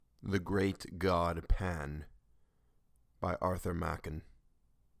The Great God Pan by Arthur Machen.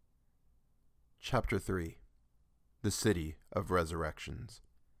 Chapter 3. The City of Resurrections.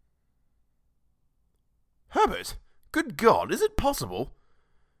 Herbert! Good God, is it possible?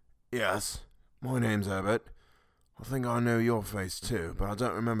 Yes, my name's Herbert. I think I know your face too, but I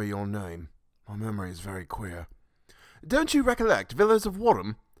don't remember your name. My memory is very queer. Don't you recollect Villiers of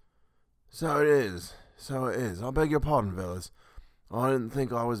Warham? So it is. I beg your pardon, Villiers. I didn't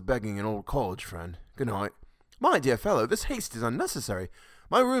think I was begging an old college friend. Good night. My dear fellow, this haste is unnecessary.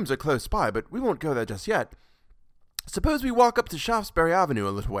 My rooms are close by, but we won't go there just yet. Suppose we walk up to Shaftesbury Avenue a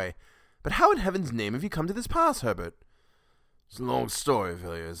little way. But how in heaven's name have you come to this pass, Herbert? It's a long story,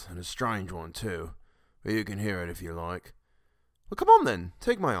 Villiers, and a strange one too. But you can hear it if you like. Well, come on then.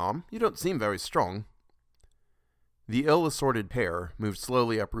 Take my arm. You don't seem very strong. The ill-assorted pair moved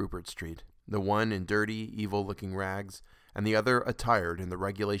slowly up Rupert Street, the one in dirty, evil-looking rags, and the other attired in the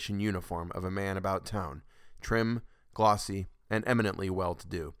regulation uniform of a man about town, trim, glossy, and eminently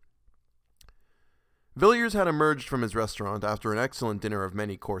well-to-do. Villiers had emerged from his restaurant after an excellent dinner of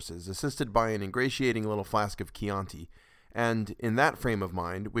many courses, assisted by an ingratiating little flask of Chianti, and, in that frame of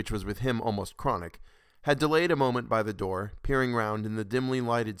mind, which was with him almost chronic, had delayed a moment by the door, peering round in the dimly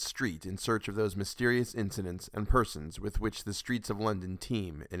lighted street in search of those mysterious incidents and persons with which the streets of London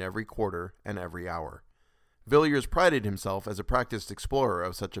teem in every quarter and every hour. Villiers prided himself as a practiced explorer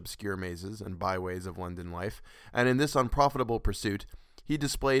of such obscure mazes and byways of London life, and in this unprofitable pursuit he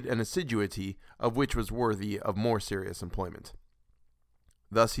displayed an assiduity of which was worthy of more serious employment.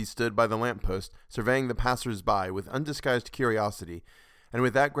 Thus he stood by the lamp-post, surveying the passers-by with undisguised curiosity, and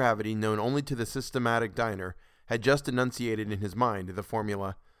with that gravity known only to the systematic diner, had just enunciated in his mind the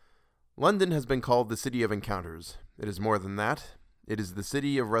formula, "London has been called the City of Encounters. It is more than that. It is the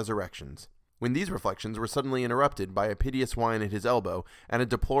City of Resurrections," when these reflections were suddenly interrupted by a piteous whine at his elbow and a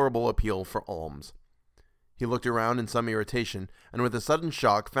deplorable appeal for alms. He looked around in some irritation, and with a sudden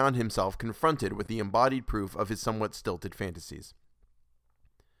shock found himself confronted with the embodied proof of his somewhat stilted fantasies.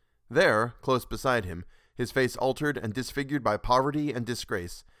 There, close beside him, his face altered and disfigured by poverty and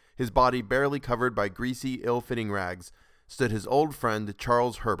disgrace, his body barely covered by greasy, ill-fitting rags, stood his old friend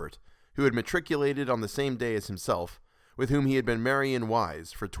Charles Herbert, who had matriculated on the same day as himself, with whom he had been merry and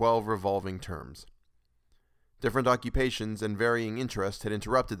wise for 12 revolving terms. Different occupations and varying interests had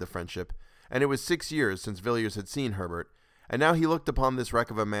interrupted the friendship, and it was 6 years since Villiers had seen Herbert, and now he looked upon this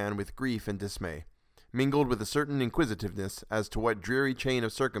wreck of a man with grief and dismay, mingled with a certain inquisitiveness as to what dreary chain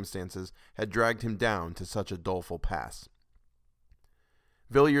of circumstances had dragged him down to such a doleful pass.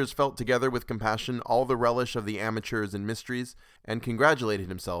 Villiers felt together with compassion all the relish of the amateurs and mysteries, and congratulated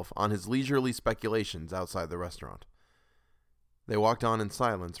himself on his leisurely speculations outside the restaurant. They walked on in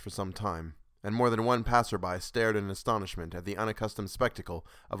silence for some time, and more than one passer-by stared in astonishment at the unaccustomed spectacle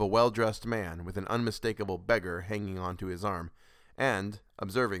of a well-dressed man with an unmistakable beggar hanging onto his arm, and,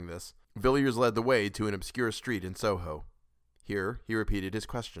 observing this, Villiers led the way to an obscure street in Soho. Here he repeated his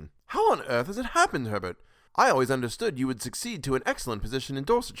question. "How on earth has it happened, Herbert? I always understood you would succeed to an excellent position in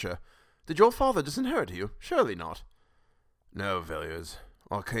Dorsetshire. Did your father disinherit you? Surely not." "No, Villiers.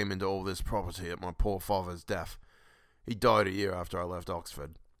 I came into all this property at my poor father's death. He died a year after I left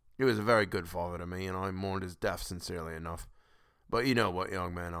Oxford. He was a very good father to me, and I mourned his death sincerely enough. But you know what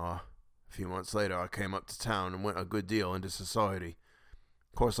young men are. A few months later I came up to town and went a good deal into society.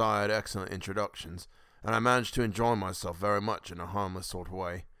 Of course I had excellent introductions, and I managed to enjoy myself very much in a harmless sort of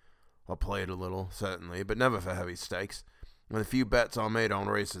way. I played a little, certainly, but never for heavy stakes, and the few bets I made on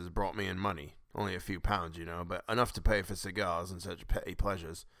races brought me in money. Only a few pounds, you know, but enough to pay for cigars and such petty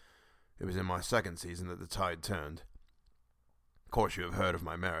pleasures. It was in my second season that the tide turned. Of course you have heard of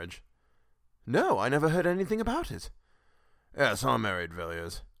my marriage." "No, I never heard anything about it." "Yes, I married,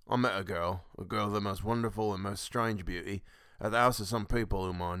 Villiers. I met a girl of the most wonderful and most strange beauty, at the house of some people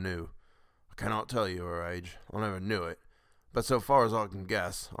whom I knew. I cannot tell you her age. I never knew it. But so far as I can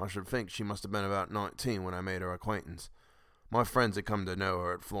guess, I should think she must have been about 19 when I made her acquaintance. My friends had come to know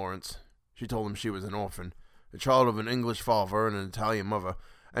her at Florence. She told them she was an orphan, the child of an English father and an Italian mother,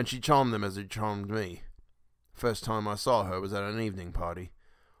 and she charmed them as they charmed me. First time I saw her was at an evening party.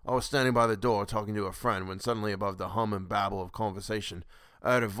 I was standing by the door talking to a friend when suddenly above the hum and babble of conversation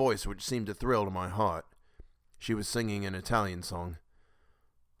I heard a voice which seemed to thrill to my heart. She was singing an Italian song.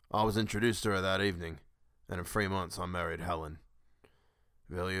 I was introduced to her that evening, and in 3 months I married Helen.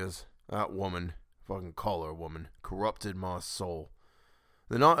 Villiers, that woman, if I can call her a woman, corrupted my soul.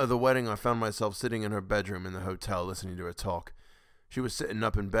 The night of the wedding I found myself sitting in her bedroom in the hotel listening to her talk. She was sitting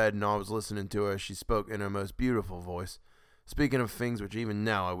up in bed, and I was listening to her as she spoke in her most beautiful voice, speaking of things which even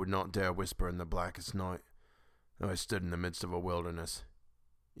now I would not dare whisper in the blackest night, though I stood in the midst of a wilderness.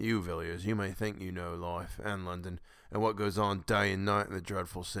 You, Villiers, you may think you know life, and London, and what goes on day and night in the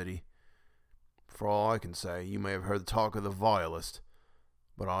dreadful city. For all I can say, you may have heard talk of the vilest,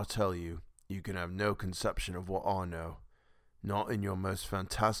 but I tell you, you can have no conception of what I know. Not in your most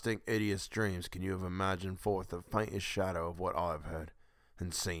fantastic, hideous dreams can you have imagined forth the faintest shadow of what I have heard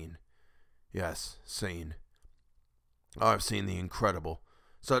and seen. Yes, seen. I have seen the incredible,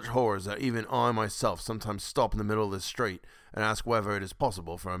 such horrors that even I myself sometimes stop in the middle of the street and ask whether it is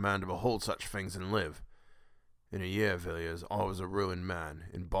possible for a man to behold such things and live. In a year, Villiers, I was a ruined man,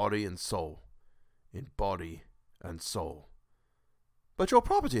 in body and soul. In body and soul. But your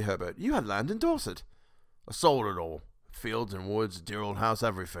property, Herbert, you had land in Dorset. I sold it all. Fields and woods, dear old house,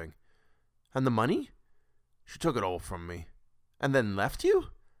 everything. And the money? She took it all from me. And then left you?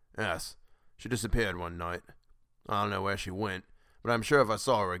 Yes. She disappeared one night. I don't know where she went, but I'm sure if I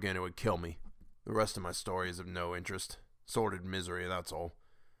saw her again it would kill me. The rest of my story is of no interest. Sordid misery, that's all.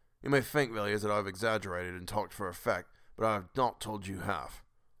 You may think, Villiers, that I've exaggerated and talked for effect, but I have not told you half.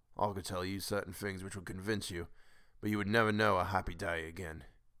 I could tell you certain things which would convince you, but you would never know a happy day again.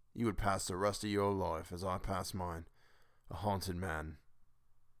 You would pass the rest of your life as I pass mine. A haunted man.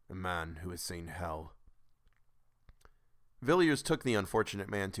 A man who has seen hell. Villiers took the unfortunate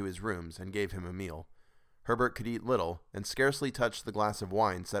man to his rooms and gave him a meal. Herbert could eat little, and scarcely touched the glass of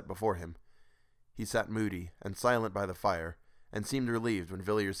wine set before him. He sat moody and silent by the fire, and seemed relieved when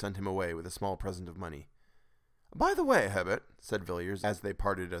Villiers sent him away with a small present of money. "By the way, Herbert," said Villiers, as they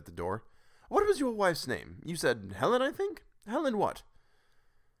parted at the door, "what was your wife's name? You said Helen, I think? Helen what?"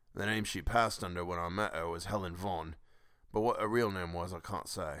 "The name she passed under when I met her was Helen Vaughan. But what her real name was, I can't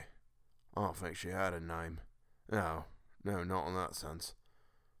say. I don't think she had a name. No, not in that sense.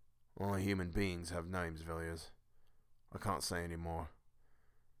 Only human beings have names, Villiers. I can't say any more.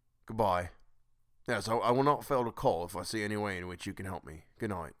 Goodbye. Yes, I will not fail to call if I see any way in which you can help me. Good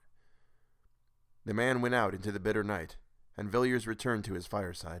night." The man went out into the bitter night, and Villiers returned to his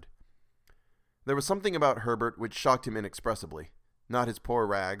fireside. There was something about Herbert which shocked him inexpressibly, not his poor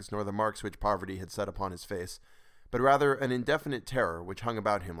rags, nor the marks which poverty had set upon his face, but rather an indefinite terror which hung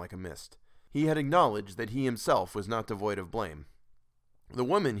about him like a mist. He had acknowledged that he himself was not devoid of blame. The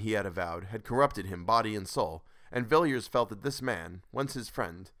woman, he had avowed, had corrupted him body and soul, and Villiers felt that this man, once his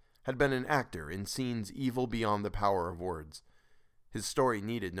friend, had been an actor in scenes evil beyond the power of words. His story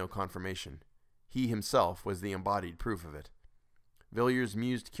needed no confirmation. He himself was the embodied proof of it. Villiers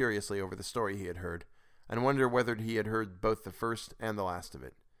mused curiously over the story he had heard, and wondered whether he had heard both the first and the last of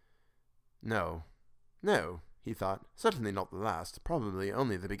it. No, he thought, certainly not the last, probably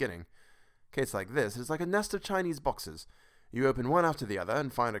only the beginning. A case like this is like a nest of Chinese boxes. You open one after the other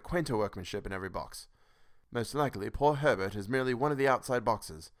and find a quainter workmanship in every box. Most likely, poor Herbert is merely one of the outside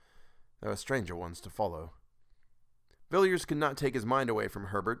boxes. There are stranger ones to follow. Villiers could not take his mind away from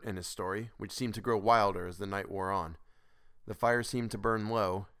Herbert and his story, which seemed to grow wilder as the night wore on. The fire seemed to burn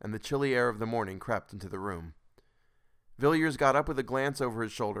low, and the chilly air of the morning crept into the room. Villiers got up with a glance over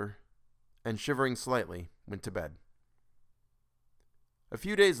his shoulder, and shivering slightly, went to bed. A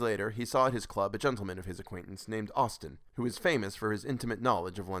few days later, he saw at his club a gentleman of his acquaintance named Austin, who was famous for his intimate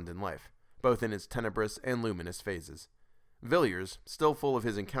knowledge of London life, both in its tenebrous and luminous phases. Villiers, still full of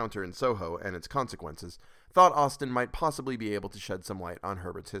his encounter in Soho and its consequences, thought Austin might possibly be able to shed some light on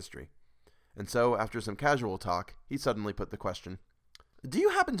Herbert's history. And so, after some casual talk, he suddenly put the question, "Do you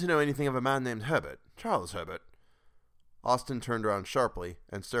happen to know anything of a man named Herbert, Charles Herbert?" Austin turned round sharply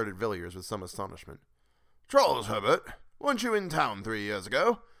and stared at Villiers with some astonishment. "Charles Herbert? Weren't you in town 3 years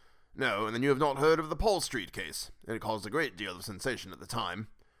ago? No, and then you have not heard of the Paul Street case. It caused a great deal of sensation at the time."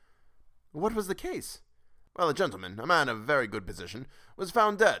 "What was the case?" "Well, a gentleman, a man of very good position, was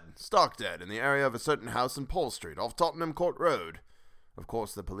found dead, stark dead, in the area of a certain house in Paul Street, off Tottenham Court Road. Of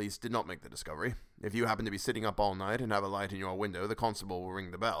course, the police did not make the discovery. If you happen to be sitting up all night and have a light in your window, the constable will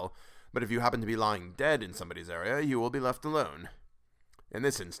ring the bell, but if you happen to be lying dead in somebody's area, you will be left alone. In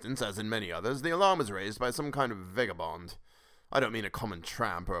this instance, as in many others, the alarm was raised by some kind of vagabond. I don't mean a common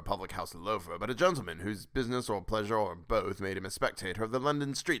tramp or a public-house loafer, but a gentleman whose business or pleasure or both made him a spectator of the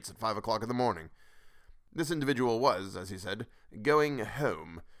London streets at 5 o'clock in the morning. This individual was, as he said, going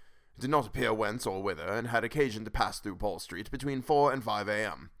home. He did not appear whence or whither, and had occasion to pass through Paul Street between 4 and 5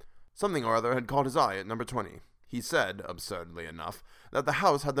 a.m. Something or other had caught his eye at number 20. He said, absurdly enough, that the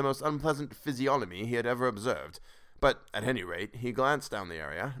house had the most unpleasant physiognomy he had ever observed, but, at any rate, he glanced down the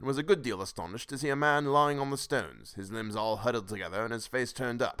area, and was a good deal astonished to see a man lying on the stones, his limbs all huddled together, and his face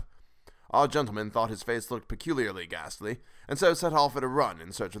turned up. Our gentleman thought his face looked peculiarly ghastly, and so set off at a run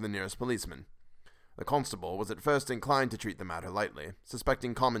in search of the nearest policeman. The constable was at first inclined to treat the matter lightly,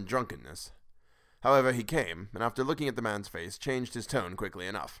 suspecting common drunkenness. However, he came, and after looking at the man's face, changed his tone quickly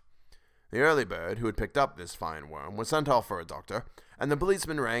enough. The early bird who had picked up this fine worm was sent off for a doctor, and the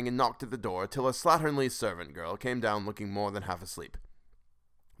policeman rang and knocked at the door till a slatternly servant girl came down looking more than half asleep.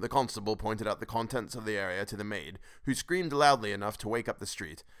 The constable pointed out the contents of the area to the maid, who screamed loudly enough to wake up the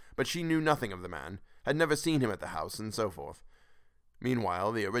street, but she knew nothing of the man, had never seen him at the house, and so forth.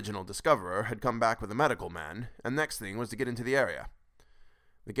 Meanwhile, the original discoverer had come back with a medical man, and next thing was to get into the area.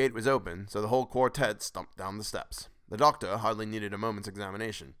 The gate was open, so the whole quartet stumped down the steps. The doctor hardly needed a moment's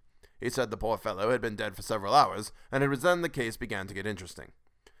examination. He said the poor fellow had been dead for several hours, and it was then the case began to get interesting.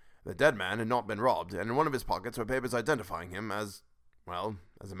 The dead man had not been robbed, and in one of his pockets were papers identifying him as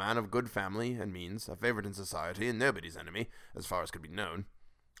a man of good family and means, a favorite in society, and nobody's enemy, as far as could be known.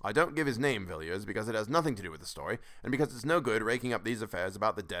 I don't give his name, Villiers, because it has nothing to do with the story, and because it's no good raking up these affairs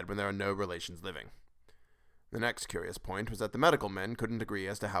about the dead when there are no relations living. The next curious point was that the medical men couldn't agree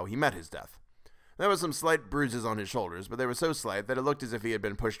as to how he met his death. There were some slight bruises on his shoulders, but they were so slight that it looked as if he had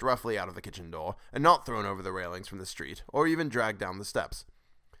been pushed roughly out of the kitchen door, and not thrown over the railings from the street, or even dragged down the steps.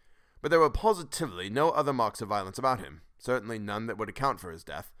 But there were positively no other marks of violence about him, certainly none that would account for his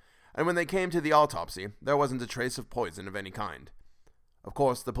death, and when they came to the autopsy, there wasn't a trace of poison of any kind. Of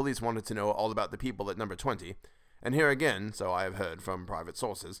course, the police wanted to know all about the people at number 20, and here again, so I have heard from private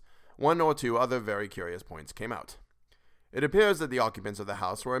sources, one or two other very curious points came out. It appears that the occupants of the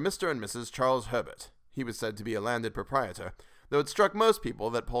house were a Mr. and Mrs. Charles Herbert. He was said to be a landed proprietor, though it struck most people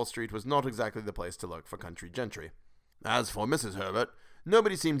that Paul Street was not exactly the place to look for country gentry. As for Mrs. Herbert,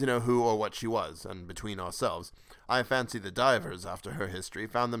 nobody seemed to know who or what she was, and between ourselves, I fancy the divers, after her history,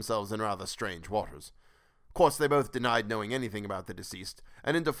 found themselves in rather strange waters. Of course, they both denied knowing anything about the deceased,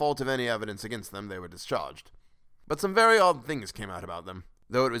 and in default of any evidence against them, they were discharged. But some very odd things came out about them.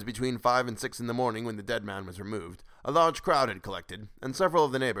 Though it was between 5 and 6 in the morning when the dead man was removed, a large crowd had collected, and several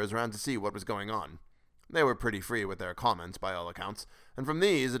of the neighbors ran to see what was going on. They were pretty free with their comments, by all accounts, and from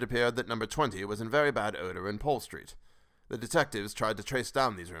these it appeared that number 20 was in very bad odor in Pole Street. The detectives tried to trace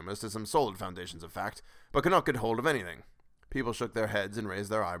down these rumors to some solid foundations of fact, but could not get hold of anything. People shook their heads and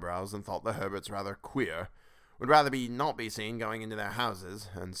raised their eyebrows and thought the Herberts rather queer, would rather not be seen going into their houses,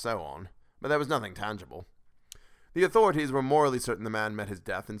 and so on, but there was nothing tangible. The authorities were morally certain the man met his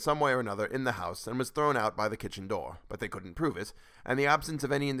death in some way or another in the house and was thrown out by the kitchen door, but they couldn't prove it, and the absence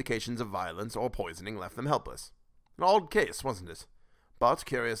of any indications of violence or poisoning left them helpless. An odd case, wasn't it? But,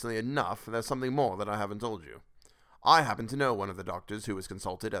 curiously enough, there's something more that I haven't told you. I happen to know one of the doctors who was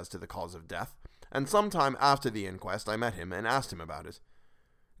consulted as to the cause of death, and some time after the inquest I met him and asked him about it.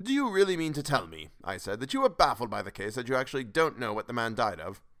 "Do you really mean to tell me," I said, "that you are baffled by the case, that you actually don't know what the man died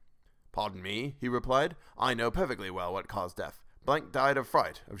of?" "Pardon me," he replied, "I know perfectly well what caused death. Blank died of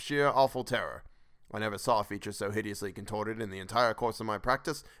fright, of sheer awful terror. I never saw a feature so hideously contorted in the entire course of my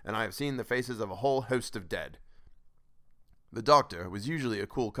practice, and I have seen the faces of a whole host of dead." The doctor was usually a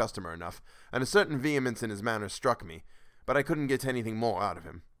cool customer enough, and a certain vehemence in his manner struck me, but I couldn't get anything more out of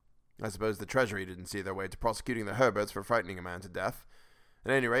him. I suppose the Treasury didn't see their way to prosecuting the Herberts for frightening a man to death.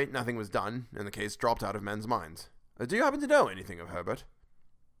 At any rate, nothing was done, and the case dropped out of men's minds. Do you happen to know anything of Herbert?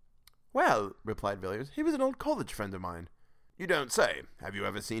 "Well," replied Villiers, "he was an old college friend of mine." "You don't say. Have you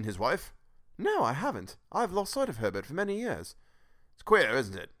ever seen his wife?" "No, I haven't. I've lost sight of Herbert for many years." "It's queer,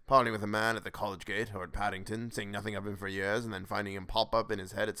 isn't it? Parting with a man at the college gate, or at Paddington, seeing nothing of him for years, and then finding him pop up in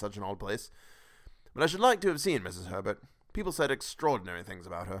his head at such an old place. But I should like to have seen Mrs. Herbert. People said extraordinary things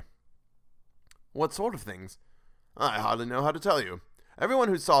about her." "What sort of things?" "I hardly know how to tell you. Everyone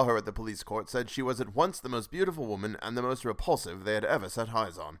who saw her at the police court said she was at once the most beautiful woman and the most repulsive they had ever set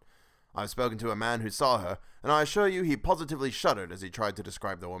eyes on. I've spoken to a man who saw her, and I assure you he positively shuddered as he tried to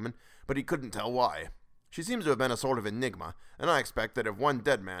describe the woman, but he couldn't tell why. She seems to have been a sort of enigma, and I expect that if one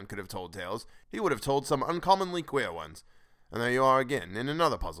dead man could have told tales, he would have told some uncommonly queer ones. And there you are again, in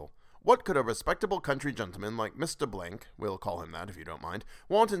another puzzle. What could a respectable country gentleman like Mr. Blank, we'll call him that if you don't mind,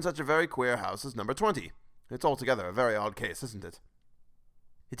 want in such a very queer house as number 20? It's altogether a very odd case, isn't it?"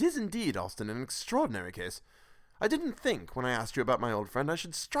 "It is indeed, Austin, an extraordinary case. I didn't think, when I asked you about my old friend, I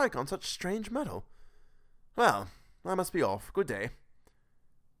should strike on such strange metal. Well, I must be off. Good day."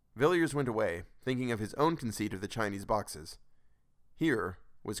 Villiers went away, thinking of his own conceit of the Chinese boxes. Here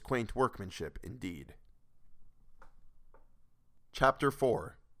was quaint workmanship indeed. Chapter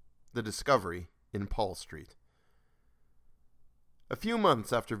 4. The Discovery in Paul Street. A few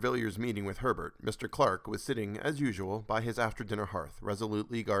months after Villiers' meeting with Herbert, Mr. Clark was sitting, as usual, by his after-dinner hearth,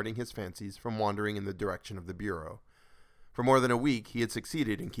 resolutely guarding his fancies from wandering in the direction of the bureau. For more than a week he had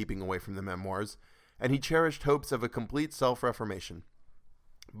succeeded in keeping away from the memoirs, and he cherished hopes of a complete self-reformation.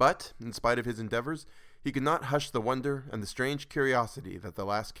 But, in spite of his endeavors, He could not hush the wonder and the strange curiosity that the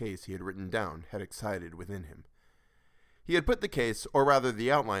last case he had written down had excited within him. He had put the case, or rather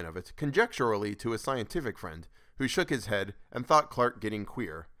the outline of it, conjecturally to a scientific friend, who shook his head and thought Clark getting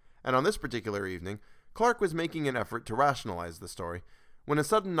queer, and on this particular evening, Clark was making an effort to rationalize the story, when a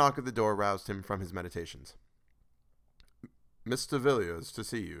sudden knock at the door roused him from his meditations. "Mr. Villiers to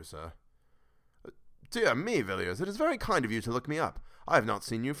see you, sir." "Dear me, Villiers, it is very kind of you to look me up. I have not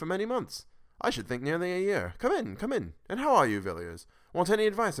seen you for many months. I should think nearly a year. Come in, come in. And how are you, Villiers? Want any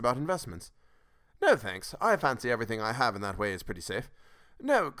advice about investments?" "No, thanks. I fancy everything I have in that way is pretty safe.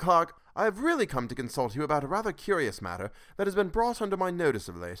 No, Clark, I have really come to consult you about a rather curious matter that has been brought under my notice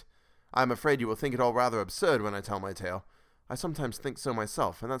of late. I am afraid you will think it all rather absurd when I tell my tale. I sometimes think so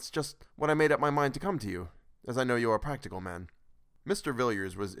myself, and that's just what I made up my mind to come to you, as I know you are a practical man." Mr.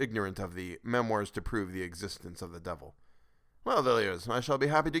 Villiers was ignorant of the Memoirs to Prove the Existence of the Devil. "Well, Villiers, I shall be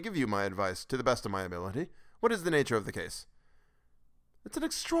happy to give you my advice to the best of my ability. What is the nature of the case?" "It's an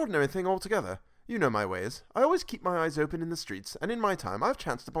extraordinary thing altogether. You know my ways. I always keep my eyes open in the streets, and in my time I've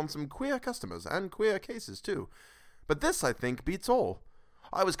chanced upon some queer customers, and queer cases too. But this, I think, beats all.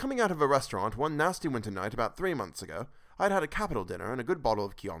 I was coming out of a restaurant one nasty winter night about 3 months ago. I'd had a capital dinner and a good bottle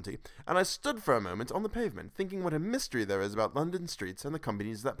of Chianti, and I stood for a moment on the pavement, thinking what a mystery there is about London streets and the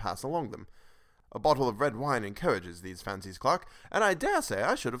companies that pass along them. A bottle of red wine encourages these fancies, Clark, and I dare say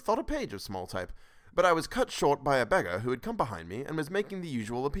I should have thought a page of small type. But I was cut short by a beggar who had come behind me and was making the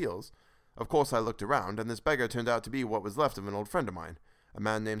usual appeals. Of course I looked around, and this beggar turned out to be what was left of an old friend of mine, a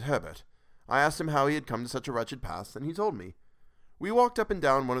man named Herbert. I asked him how he had come to such a wretched pass, and he told me. We walked up and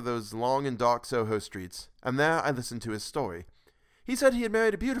down one of those long and dark Soho streets, and there I listened to his story. He said he had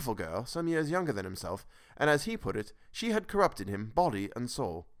married a beautiful girl, some years younger than himself, and as he put it, she had corrupted him, body and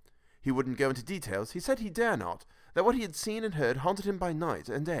soul. He wouldn't go into details, he said he dare not, that what he had seen and heard haunted him by night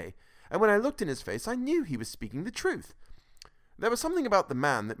and day, and when I looked in his face I knew he was speaking the truth. There was something about the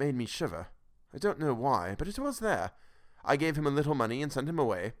man that made me shiver. I don't know why, but it was there. I gave him a little money and sent him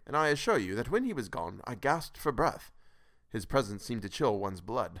away, and I assure you that when he was gone I gasped for breath. His presence seemed to chill one's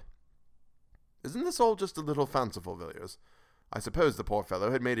blood. Isn't this all just a little fanciful, Villiers? I suppose the poor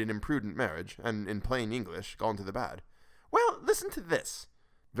fellow had made an imprudent marriage, and in plain English, gone to the bad. Well, listen to this.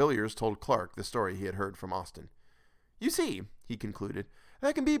 Villiers told Clark the story he had heard from Austin. You see, he concluded,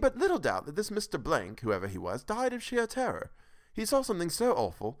 there can be but little doubt that this Mr. Blank, whoever he was, died of sheer terror. He saw something so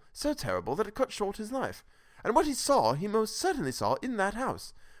awful, so terrible, that it cut short his life. And what he saw, he most certainly saw in that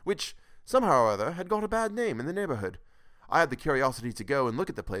house, which, somehow or other, had got a bad name in the neighborhood. I had the curiosity to go and look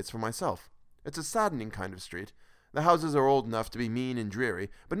at the place for myself. It's a saddening kind of street. The houses are old enough to be mean and dreary,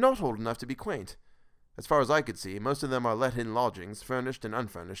 but not old enough to be quaint. As far as I could see, most of them are let-in lodgings, furnished and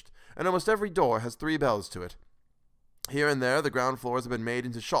unfurnished, and almost every door has 3 bells to it. Here and there the ground floors have been made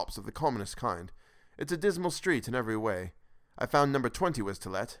into shops of the commonest kind. It's a dismal street in every way. I found number 20 was to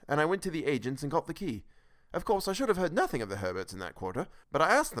let, and I went to the agents and got the key. Of course, I should have heard nothing of the Herberts in that quarter, but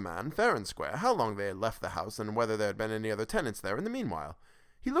I asked the man, fair and square, how long they had left the house and whether there had been any other tenants there in the meanwhile.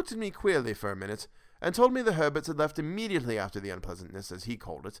 He looked at me queerly for a minute, and told me the Herberts had left immediately after the unpleasantness, as he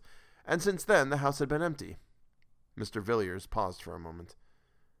called it, and since then the house had been empty. Mr. Villiers paused for a moment.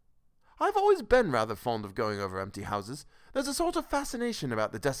 I've always been rather fond of going over empty houses. There's a sort of fascination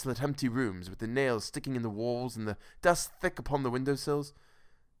about the desolate empty rooms, with the nails sticking in the walls and the dust thick upon the window-sills.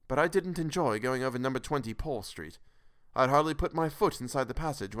 But I didn't enjoy going over number 20 Paul Street. I'd hardly put my foot inside the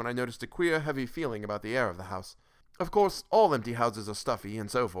passage when I noticed a queer, heavy feeling about the air of the house. Of course, all empty houses are stuffy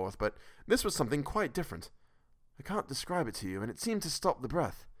and so forth, but this was something quite different. I can't describe it to you, and it seemed to stop the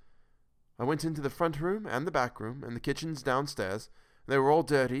breath. I went into the front room and the back room and the kitchens downstairs. They were all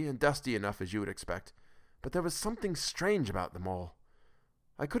dirty and dusty enough, as you would expect, but there was something strange about them all.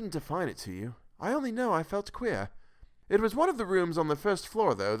 I couldn't define it to you. I only know I felt queer. It was one of the rooms on the first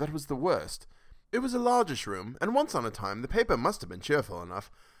floor, though, that was the worst. It was a largish room, and once on a time the paper must have been cheerful enough,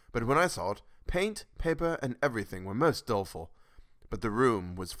 but when I saw it, paint, paper, and everything were most doleful. But the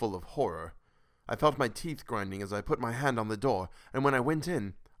room was full of horror. I felt my teeth grinding as I put my hand on the door, and when I went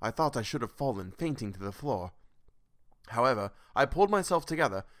in, I thought I should have fallen fainting to the floor. However, I pulled myself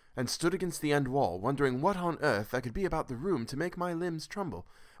together, and stood against the end wall, wondering what on earth there could be about the room to make my limbs tremble,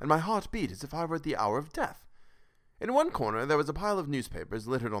 and my heart beat as if I were at the hour of death. In one corner there was a pile of newspapers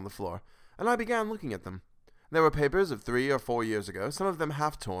littered on the floor, and I began looking at them. There were papers of 3 or 4 years ago, some of them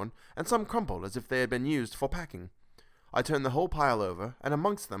half torn, and some crumpled as if they had been used for packing. I turned the whole pile over, and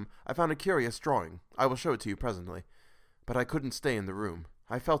amongst them I found a curious drawing. I will show it to you presently. But I couldn't stay in the room.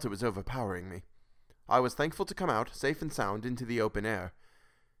 I felt it was overpowering me. I was thankful to come out, safe and sound, into the open air.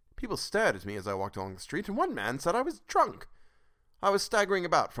 People stared at me as I walked along the street, and one man said I was drunk. I was staggering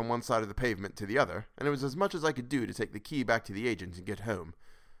about from one side of the pavement to the other, and it was as much as I could do to take the key back to the agent and get home.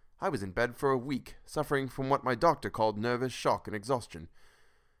 I was in bed for a week, suffering from what my doctor called nervous shock and exhaustion.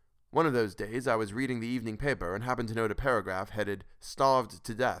 One of those days I was reading the evening paper and happened to note a paragraph headed, "Starved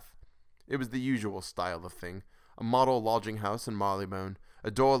to Death." It was the usual style of thing. A model lodging house in Marylebone,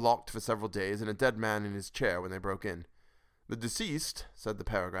 a door locked for several days, and a dead man in his chair when they broke in. The deceased, said the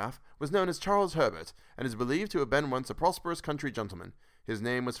paragraph, was known as Charles Herbert, and is believed to have been once a prosperous country gentleman. His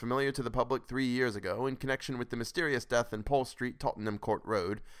name was familiar to the public 3 years ago in connection with the mysterious death in Paul Street, Tottenham Court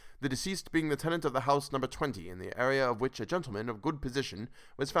Road, the deceased being the tenant of the house number 20, in the area of which a gentleman of good position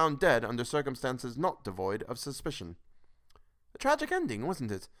was found dead under circumstances not devoid of suspicion. A tragic ending,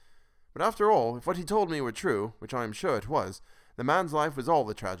 wasn't it? But after all, if what he told me were true, which I am sure it was, the man's life was all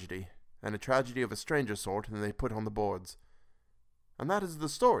a tragedy, and a tragedy of a stranger sort than they put on the boards. "And that is the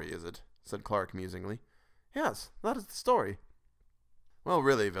story, is it?" said Clark musingly. "Yes, that is the story." "Well,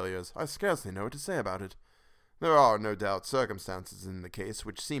 really, Villiers, I scarcely know what to say about it. There are, no doubt, circumstances in the case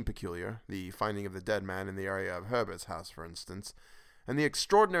which seem peculiar, the finding of the dead man in the area of Herbert's house, for instance, and the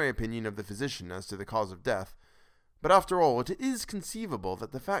extraordinary opinion of the physician as to the cause of death. But after all, it is conceivable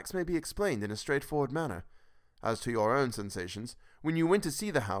that the facts may be explained in a straightforward manner. As to your own sensations, when you went to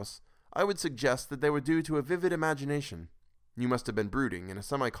see the house, I would suggest that they were due to a vivid imagination. You must have been brooding in a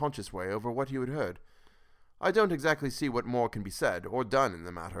semi-conscious way over what you had heard. I don't exactly see what more can be said or done in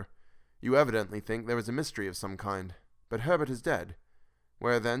the matter. You evidently think there is a mystery of some kind, but Herbert is dead.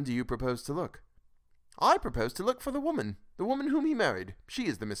 Where, then, do you propose to look?" "I propose to look for the woman whom he married. She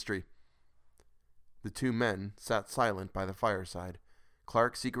is the mystery." The two men sat silent by the fireside,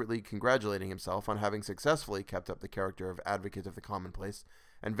 Clark secretly congratulating himself on having successfully kept up the character of advocate of the commonplace,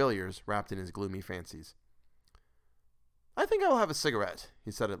 and Villiers wrapped in his gloomy fancies. "I think I will have a cigarette,"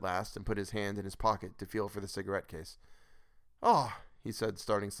 he said at last, and put his hand in his pocket to feel for the cigarette case. "Ah," he said,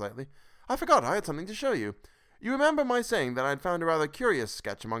 starting slightly, "I forgot I had something to show you. You remember my saying that I had found a rather curious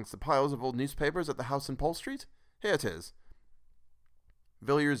sketch amongst the piles of old newspapers at the house in Pole Street? Here it is."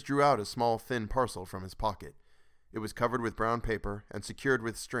 Villiers drew out a small thin parcel from his pocket. It was covered with brown paper and secured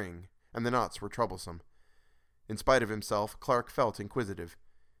with string, and the knots were troublesome. In spite of himself, Clark felt inquisitive.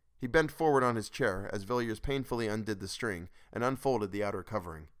 He bent forward on his chair as Villiers painfully undid the string and unfolded the outer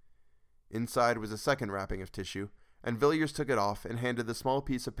covering. Inside was a second wrapping of tissue, and Villiers took it off and handed the small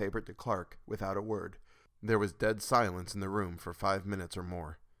piece of paper to Clark without a word. There was dead silence in the room for 5 minutes or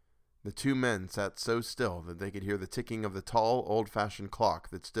more. The two men sat so still that they could hear the ticking of the tall, old-fashioned clock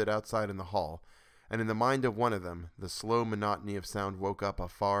that stood outside in the hall, and in the mind of one of them the slow monotony of sound woke up a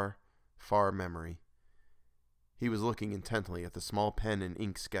far, far memory. He was looking intently at the small pen and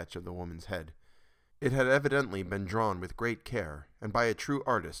ink sketch of the woman's head. It had evidently been drawn with great care, and by a true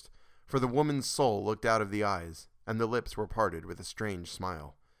artist, for the woman's soul looked out of the eyes, and the lips were parted with a strange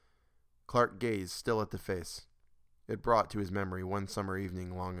smile. Clark gazed still at the face. It brought to his memory one summer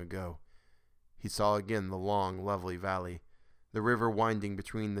evening long ago. He saw again the long, lovely valley, the river winding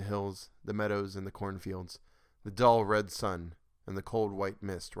between the hills, the meadows, and the cornfields, the dull red sun, and the cold white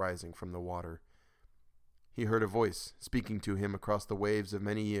mist rising from the water. He heard a voice speaking to him across the waves of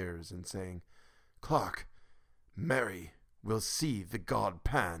many years and saying, "Clark, Mary will see the god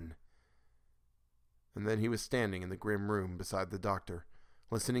Pan." And then he was standing in the grim room beside the doctor,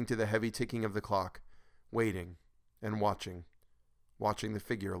 listening to the heavy ticking of the clock, waiting and watching the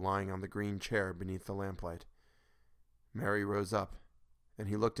figure lying on the green chair beneath the lamplight. Mary rose up, and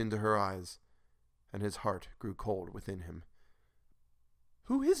he looked into her eyes, and his heart grew cold within him.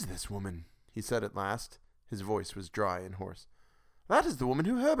 "Who is this woman?" he said at last. His voice was dry and hoarse. "That is the woman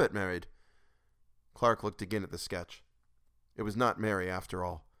who Herbert married." Clark looked again at the sketch. It was not Mary after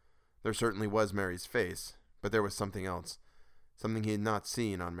all. There certainly was Mary's face, but there was something else, something he had not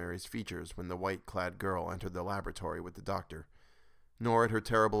seen on Mary's features when the white-clad girl entered the laboratory with the doctor, nor at her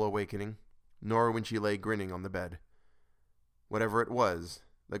terrible awakening, nor when she lay grinning on the bed. Whatever it was,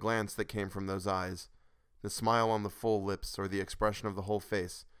 the glance that came from those eyes, the smile on the full lips, or the expression of the whole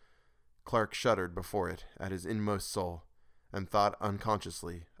face, Clark shuddered before it at his inmost soul, and thought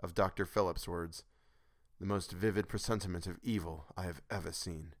unconsciously of Dr. Phillips' words, "The most vivid presentiment of evil I have ever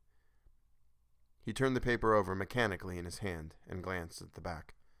seen." He turned the paper over mechanically in his hand and glanced at the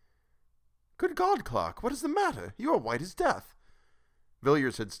back. "Good God, Clark, what is the matter? You are white as death."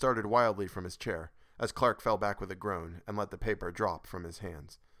 Villiers had started wildly from his chair, as Clark fell back with a groan and let the paper drop from his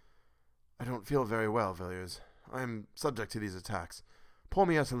hands. "I don't feel very well, Villiers. I am subject to these attacks. Pour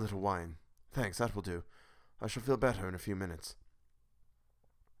me out a little wine. Thanks, that will do. I shall feel better in a few minutes."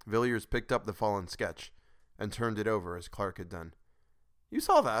 Villiers picked up the fallen sketch and turned it over as Clark had done. "You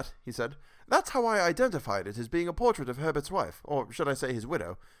saw that," he said. "That's how I identified it as being a portrait of Herbert's wife, or should I say his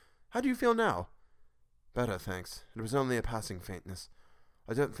widow. How do you feel now?" "Better, thanks. It was only a passing faintness.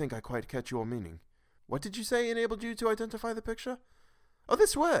 I don't think I quite catch your meaning." "What did you say enabled you to identify the picture?" "Oh,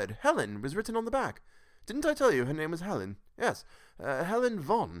 this word, Helen, was written on the back. Didn't I tell you her name was Helen? Yes, Helen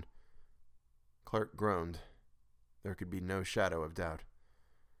von." Clark groaned. There could be no shadow of doubt.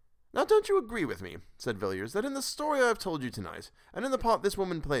 "Now don't you agree with me," said Villiers, "that in the story I have told you tonight, and in the part this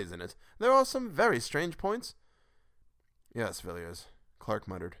woman plays in it, there are some very strange points?" "Yes, Villiers," Clark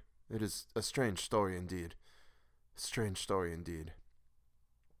muttered. "It is a strange story indeed. A strange story indeed.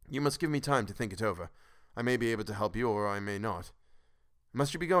 You must give me time to think it over. I may be able to help you, or I may not.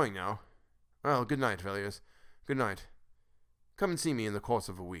 Must you be going now? Well, good night, Villiers. Good night. Come and see me in the course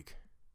of a week."